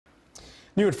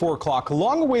New at 4 o'clock,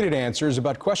 long-awaited answers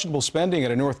about questionable spending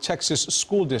at a North Texas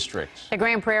school district. The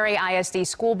Grand Prairie ISD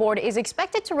School Board is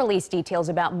expected to release details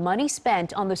about money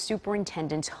spent on the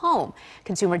superintendent's home.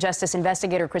 Consumer justice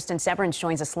investigator Kristen Severance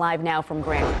joins us live now from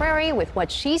Grand Prairie with what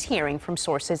she's hearing from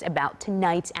sources about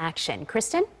tonight's action.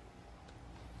 Kristen?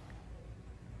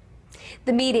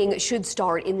 The meeting should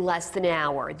start in less than an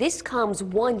hour. This comes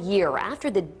 1 year after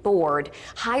the board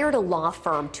hired a law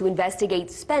firm to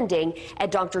investigate spending at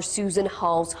Dr. Susan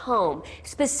Hall's home,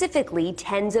 specifically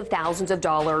tens of thousands of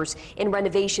dollars in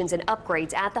renovations and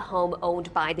upgrades at the home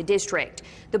owned by the district.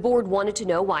 The board wanted to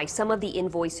know why some of the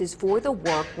invoices for the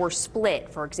work were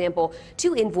split. For example,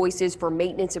 2 invoices for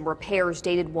maintenance and repairs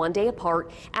dated 1 day apart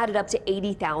added up to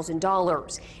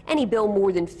 $80,000. Any bill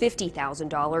more than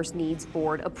 $50,000 needs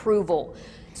board approval.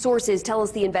 Sources tell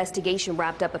us the investigation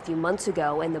wrapped up a few months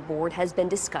ago, and the board has been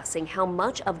discussing how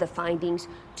much of the findings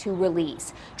to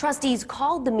release. Trustees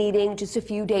called the meeting just a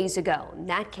few days ago, and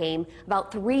that came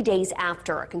about 3 days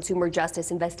after a consumer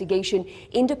justice investigation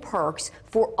into perks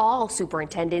for all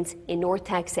superintendents in North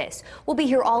Texas. We'll be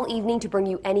here all evening to bring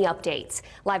you any updates.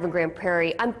 Live in Grand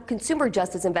Prairie, I'm consumer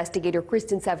justice investigator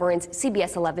Kristen Severance,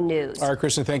 CBS 11 News. All right,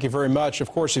 Kristen, thank you very much. Of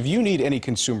course, if you need any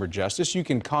consumer justice, you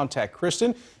can contact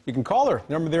Kristen. You can call her.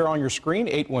 Number there on your screen,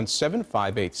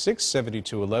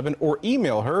 817-586-7211, or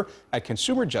email her at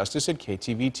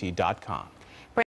consumerjustice@ktvt.com.